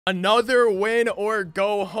Another win or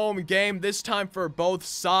go home game, this time for both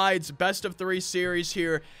sides. Best of 3 series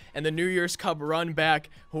here and the New Year's Cup run back.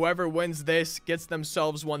 Whoever wins this gets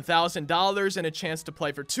themselves $1,000 and a chance to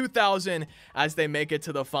play for $2,000 as they make it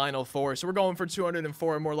to the Final Four. So we're going for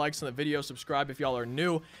 204 and more likes on the video. Subscribe if y'all are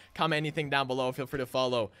new. Comment anything down below. Feel free to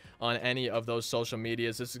follow on any of those social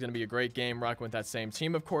medias. This is going to be a great game. Rocking with that same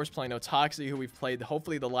team, of course, playing Otoxy, who we've played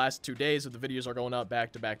hopefully the last 2 days. If the videos are going up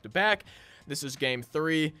back to back to back. This is game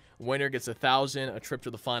 3. Winner gets $1,000, a trip to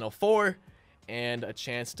the Final Four, and a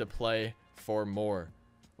chance to play for more.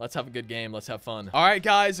 Let's have a good game. Let's have fun. All right,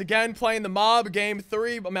 guys. Again, playing the mob. Game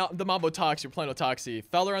 3. The mob Otoxy. We're playing Otoxy.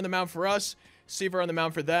 Feller on the mound for us. Seaver on the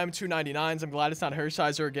mound for them. 299s. I'm glad it's not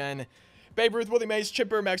Hershiser again. Babe Ruth, Willie Mays,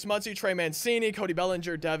 Chipper, Max Muncy, Trey Mancini, Cody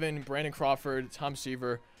Bellinger, Devin, Brandon Crawford, Tom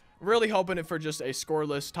Seaver. Really hoping for just a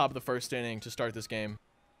scoreless top of the first inning to start this game.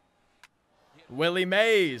 Willie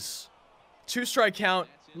Mays. 2-strike count,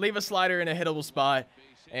 leave a slider in a hittable spot,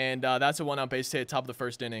 and that's a 1-out base hit, top of the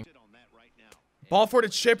first inning. Ball for the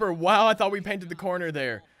Chipper. Wow, I thought we painted the corner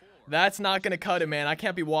there. That's not going to cut it, man. I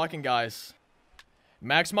can't be walking, guys.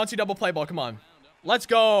 Max Muncy double play ball. Come on. Let's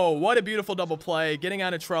go. What a beautiful double play. Getting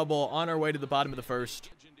out of trouble on our way to the bottom of the first.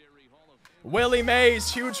 Willie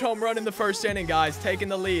Mays, huge home run in the first inning, guys. Taking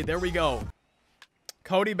the lead. There we go.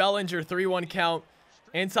 Cody Bellinger, 3-1 count.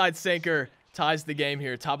 Inside sinker. Ties the game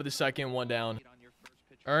here. Top of the second, 1 down.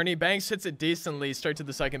 Ernie Banks hits it decently. Straight to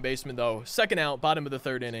the second baseman, though. Second out, bottom of the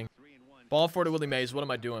 3rd inning. Ball for to Willie Mays. What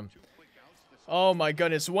am I doing? Oh, my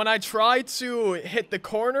goodness. When I try to hit the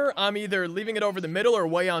corner, I'm either leaving it over the middle or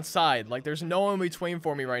way outside. Like, there's no in between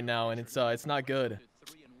for me right now, and it's not good.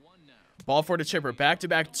 Ball for the Chipper.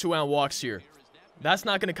 Back-to-back 2-out walks here. That's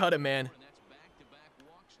not going to cut it, man.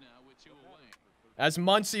 As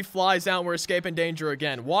Muncy flies out, we're escaping danger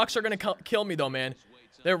again. Walks are going to kill me, though, man.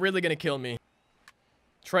 They're really going to kill me.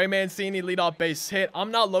 Trey Mancini, leadoff base hit.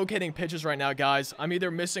 I'm not locating pitches right now, guys. I'm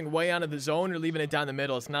either missing way out of the zone or leaving it down the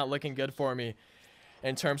middle. It's not looking good for me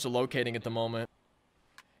in terms of locating at the moment.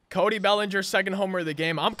 Cody Bellinger, 2nd homer of the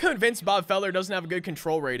game. I'm convinced Bob Feller doesn't have a good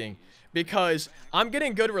control rating because I'm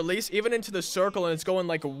getting good release even into the circle, and it's going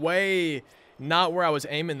like way... not where I was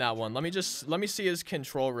aiming that one. Let me see his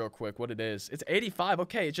control real quick, what it is. It's 85.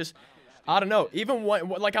 Okay, it's just, I don't know. Even when,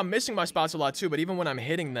 like, I'm missing my spots a lot too, but even when I'm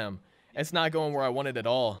hitting them, it's not going where I want it at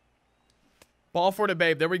all. Ball for the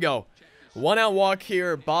Babe. There we go. 1-out walk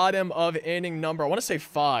here. Bottom of inning number, I want to say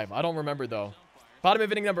 5. I don't remember, though. Bottom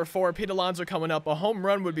of inning number 4. Pete Alonso coming up. A home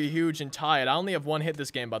run would be huge and tie it. I only have 1 hit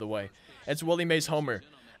this game, by the way. It's Willie Mays' homer.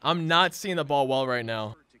 I'm not seeing the ball well right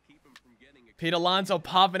now. Pete Alonso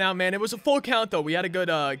popping out, man. It was a full count, though. We had a good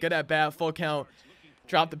at-bat, full count.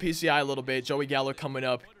 Dropped the PCI a little bit. Joey Gallo coming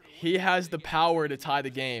up. He has the power to tie the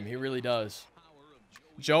game. He really does.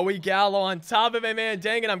 Joey Gallo on top of it, man.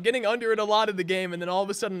 Dang it, I'm getting under it a lot of the game, and then all of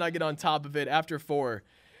a sudden I get on top of it after 4.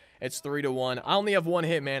 It's 3-1. I only have 1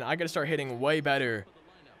 hit, man. I got to start hitting way better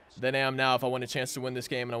than I am now if I want a chance to win this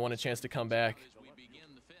game and I want a chance to come back.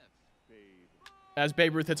 As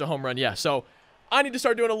Babe Ruth hits a home run, yeah, so... I need to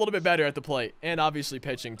start doing a little bit better at the plate. And obviously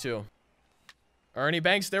pitching, too. Ernie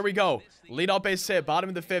Banks, there we go. Leadoff base hit, bottom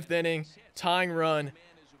of the 5th inning. Tying run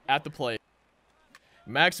at the plate.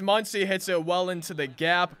 Max Muncy hits it well into the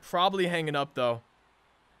gap. Probably hanging up, though.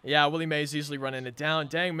 Yeah, Willie Mays easily running it down.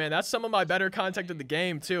 Dang, man, that's some of my better contact of the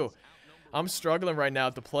game, too. I'm struggling right now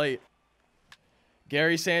at the plate.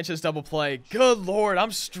 Gary Sanchez double play. Good Lord,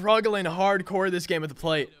 I'm struggling hardcore this game at the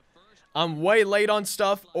plate. I'm way late on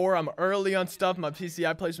stuff, or I'm early on stuff. My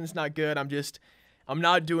PCI placement's not good. I'm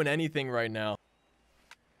not doing anything right now.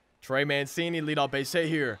 Trey Mancini, leadoff base hit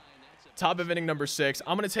here. Top of inning number 6.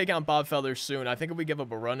 I'm going to take out Bob Feller soon. I think if we give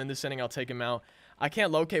up a run in this inning, I'll take him out. I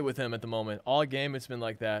can't locate with him at the moment. All game, it's been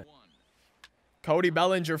like that. Cody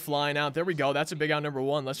Bellinger flying out. There we go. That's a big out number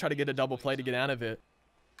 1. Let's try to get a double play to get out of it.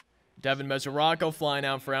 Devin Mesoraco flying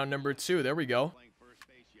out for out number 2. There we go.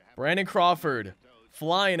 Brandon Crawford.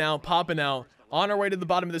 Flying out, popping out, on our way to the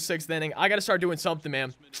bottom of the 6th inning. I got to start doing something,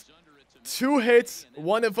 man. 2 hits,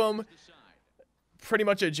 1 of them pretty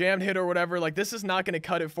much a jammed hit or whatever. Like, this is not going to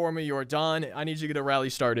cut it for me. Yordan, I need you to get a rally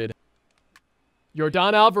started.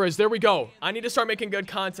 Yordan Alvarez, there we go. I need to start making good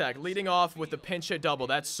contact. Leading off with the pinch hit double.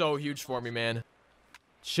 That's so huge for me, man.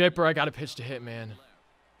 Chipper, I got to pitch to hit, man.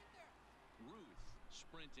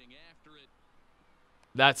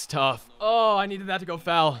 That's tough. Oh, I needed that to go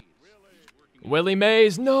foul. Willie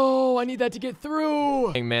Mays, no, I need that to get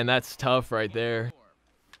through. Dang, man, that's tough right there.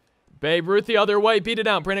 Babe Ruth the other way, beat it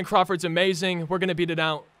out. Brandon Crawford's amazing. We're going to beat it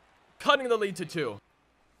out. Cutting the lead to 2.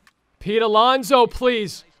 Pete Alonso,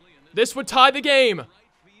 please. This would tie the game.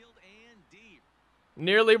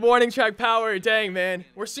 Nearly warning track power. Dang, man.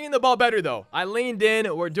 We're seeing the ball better, though. I leaned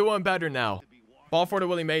in. We're doing better now. Ball for to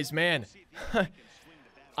Willie Mays, man.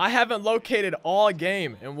 I haven't located all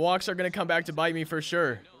game, and walks are going to come back to bite me for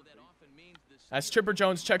sure. As Chipper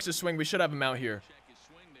Jones checks his swing, we should have him out here.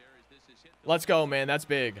 Let's go, man. That's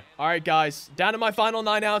big. All right, guys. Down to my final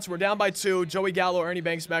 9 outs. We're down by 2. Joey Gallo, Ernie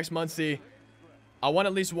Banks, Max Muncy. I want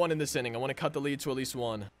at least 1 in this inning. I want to cut the lead to at least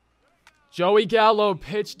 1. Joey Gallo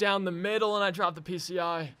pitched down the middle, and I dropped the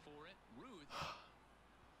PCI.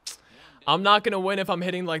 I'm not going to win if I'm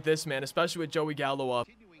hitting like this, man, especially with Joey Gallo up.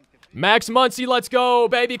 Max Muncy, let's go,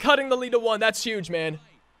 baby. Cutting the lead to 1. That's huge, man.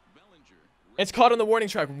 It's caught on the warning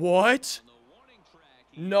track. What?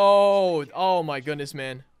 No. Oh, my goodness,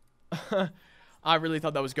 man. I really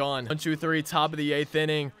thought that was gone. 1, 2, 3, top of the 8th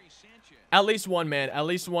inning. At least 1, man. At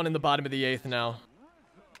least 1 in the bottom of the 8th now.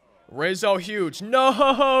 Rizzo, huge.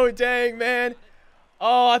 No, dang, man.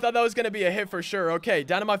 Oh, I thought that was going to be a hit for sure. Okay,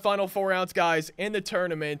 down to my final 4 outs, guys, in the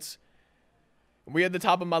tournament. We had the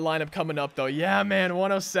top of my lineup coming up, though. Yeah, man,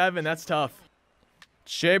 107. That's tough.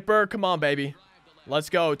 Shaper, come on, baby. Let's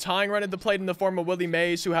go. Tying run at the plate in the form of Willie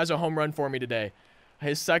Mays, who has a home run for me today.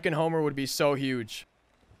 His second homer would be so huge.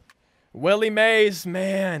 Willie Mays,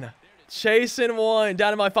 man. Chasing 1.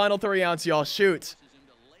 Down to my final 3 outs, y'all. Shoot.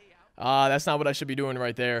 That's not what I should be doing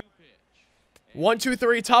right there. 1, 2,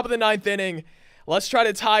 3. Top of the 9th inning. Let's try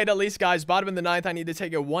to tie it at least, guys. Bottom of the 9th. I need to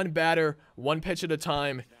take it 1 batter, 1 pitch at a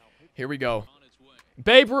time. Here we go.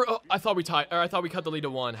 Babe Ruth. Oh, I thought we tied. Or I thought we cut the lead to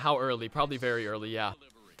 1. How early? Probably very early, yeah.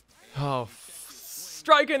 Oh,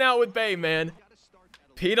 striking out with Babe, man.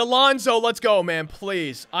 Pete Alonso, let's go, man.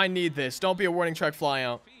 Please. I need this. Don't be a warning track fly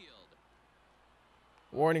out.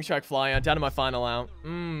 Warning track fly out. Down to my final out.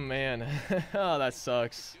 Man. Oh, that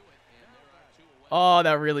sucks. Oh,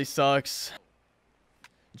 that really sucks.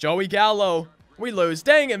 Joey Gallo. We lose.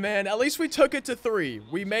 Dang it, man. At least we took it to 3.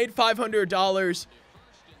 We made $500.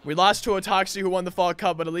 We lost to Otoxi, who won the Fall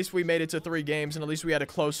Cup, but at least we made it to 3 games, and at least we had a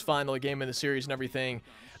close final game in the series and everything.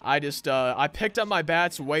 I picked up my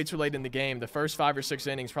bats way too late in the game. The first 5 or 6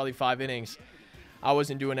 innings, probably 5 innings. I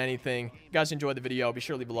wasn't doing anything. If you guys enjoyed the video, be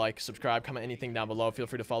sure to leave a like, subscribe, comment anything down below. Feel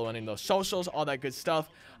free to follow any of those socials, all that good stuff.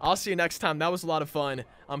 I'll see you next time. That was a lot of fun.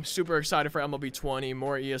 I'm super excited for MLB 20,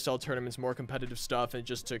 more ESL tournaments, more competitive stuff, and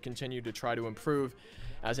just to continue to try to improve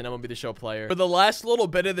as an MLB The Show player. For the last little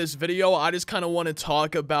bit of this video, I just kind of want to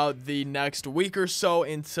talk about the next week or so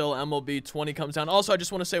until MLB 20 comes down. Also, I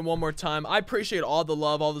just want to say one more time, I appreciate all the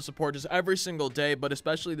love, all the support just every single day, but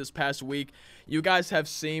especially this past week. You guys have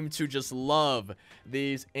seemed to just love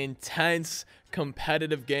these intense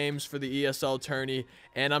competitive games for the ESL tourney,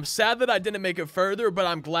 and I'm sad that I didn't make it further, but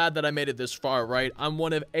I'm glad that I made it this far, right? I'm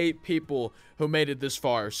one of 8 people who made it this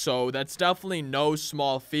far, so that's definitely no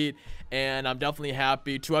small feat, and I'm definitely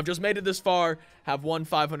happy to have just made it this far, have won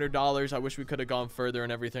 $500. I wish we could have gone further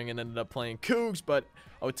and everything and ended up playing Cougs, but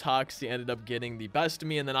Otoxi ended up getting the best of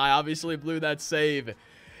me, and then I obviously blew that save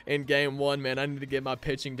in game 1, man. I need to get my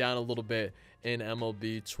pitching down a little bit in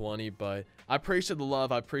MLB 20, but I appreciate the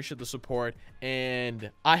love, I appreciate the support,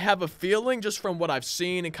 and I have a feeling just from what I've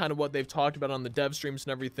seen and kind of what they've talked about on the dev streams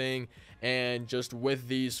and everything, and just with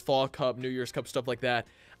these Fall Cup, New Year's Cup, stuff like that,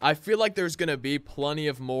 I feel like there's going to be plenty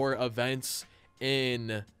of more events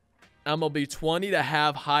in MLB 20 to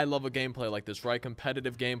have high-level gameplay like this, right?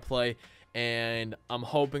 Competitive gameplay, and I'm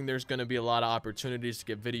hoping there's going to be a lot of opportunities to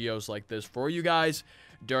get videos like this for you guys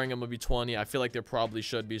during MLB 20. I feel like there probably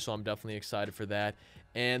should be, so I'm definitely excited for that.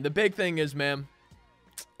 And the big thing is, man,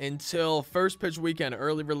 until first pitch weekend,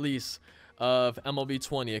 early release of MLB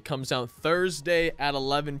 20, it comes out Thursday at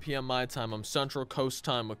 11 p.m. my time. I'm Central Coast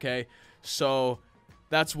time, okay? So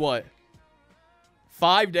that's what?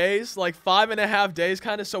 5 days? Like 5.5 days,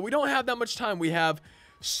 kind of. So we don't have that much time. We have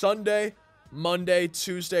Sunday, Monday,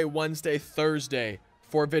 Tuesday, Wednesday, Thursday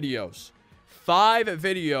for videos. 5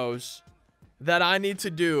 videos that I need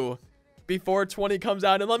to do before 20 comes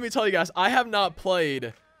out. And let me tell you guys, I have not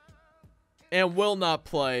played and will not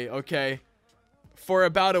play, okay, for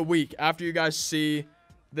about a week. After you guys see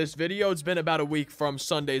this video, it's been about a week from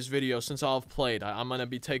Sunday's video since I've played. I'm going to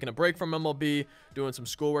be taking a break from MLB, doing some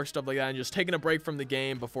schoolwork, stuff like that, and just taking a break from the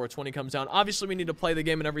game before 20 comes down. Obviously, we need to play the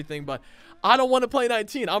game and everything, but I don't want to play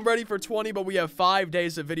 19. I'm ready for 20, but we have 5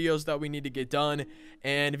 days of videos that we need to get done.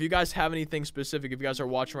 And if you guys have anything specific, if you guys are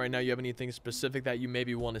watching right now, you have anything specific that you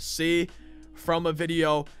maybe want to see from a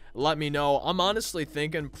video, let me know. I'm honestly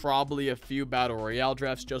thinking probably a few Battle Royale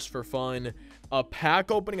drafts just for fun. A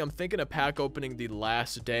pack opening, I'm thinking a pack opening the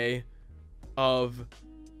last day of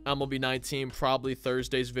MLB 19, probably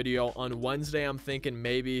Thursday's video. On Wednesday, I'm thinking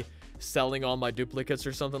maybe selling all my duplicates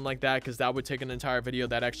or something like that, because that would take an entire video.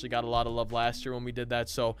 That actually got a lot of love last year when we did that.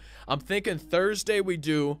 So I'm thinking Thursday we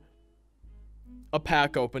do a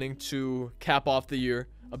pack opening to cap off the year,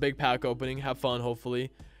 a big pack opening, have fun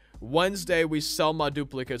hopefully. Wednesday we sell my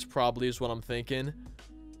duplicates, probably is what I'm thinking.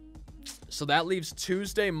 So that leaves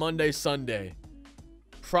Tuesday, Monday, Sunday.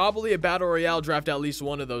 Probably a battle royale draft at least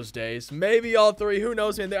one of those days, maybe all three, who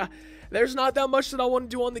knows, man. There's not that much that I want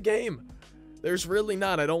to do on the game. There's really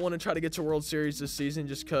not. I don't want to try to get to World Series this season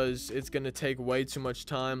just because it's going to take way too much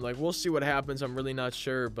time. Like, we'll see what happens. I'm really not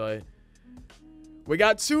sure, but we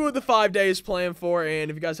got 2 of the 5 days planned for,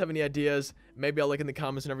 and if you guys have any ideas, maybe I'll look in the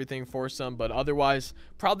comments and everything for some, but otherwise,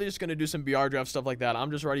 probably just going to do some BR draft stuff like that.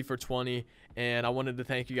 I'm just ready for 20, and I wanted to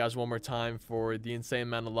thank you guys one more time for the insane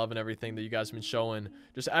amount of love and everything that you guys have been showing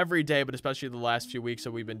just every day, but especially the last few weeks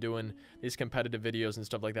that we've been doing these competitive videos and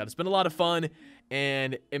stuff like that. It's been a lot of fun,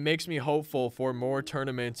 and it makes me hopeful for more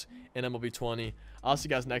tournaments in MLB 20. I'll see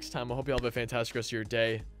you guys next time. I hope you all have a fantastic rest of your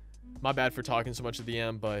day. My bad for talking so much at the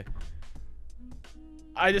end, but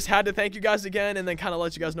I just had to thank you guys again and then kind of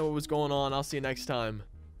let you guys know what was going on. I'll see you next time.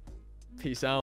 Peace out.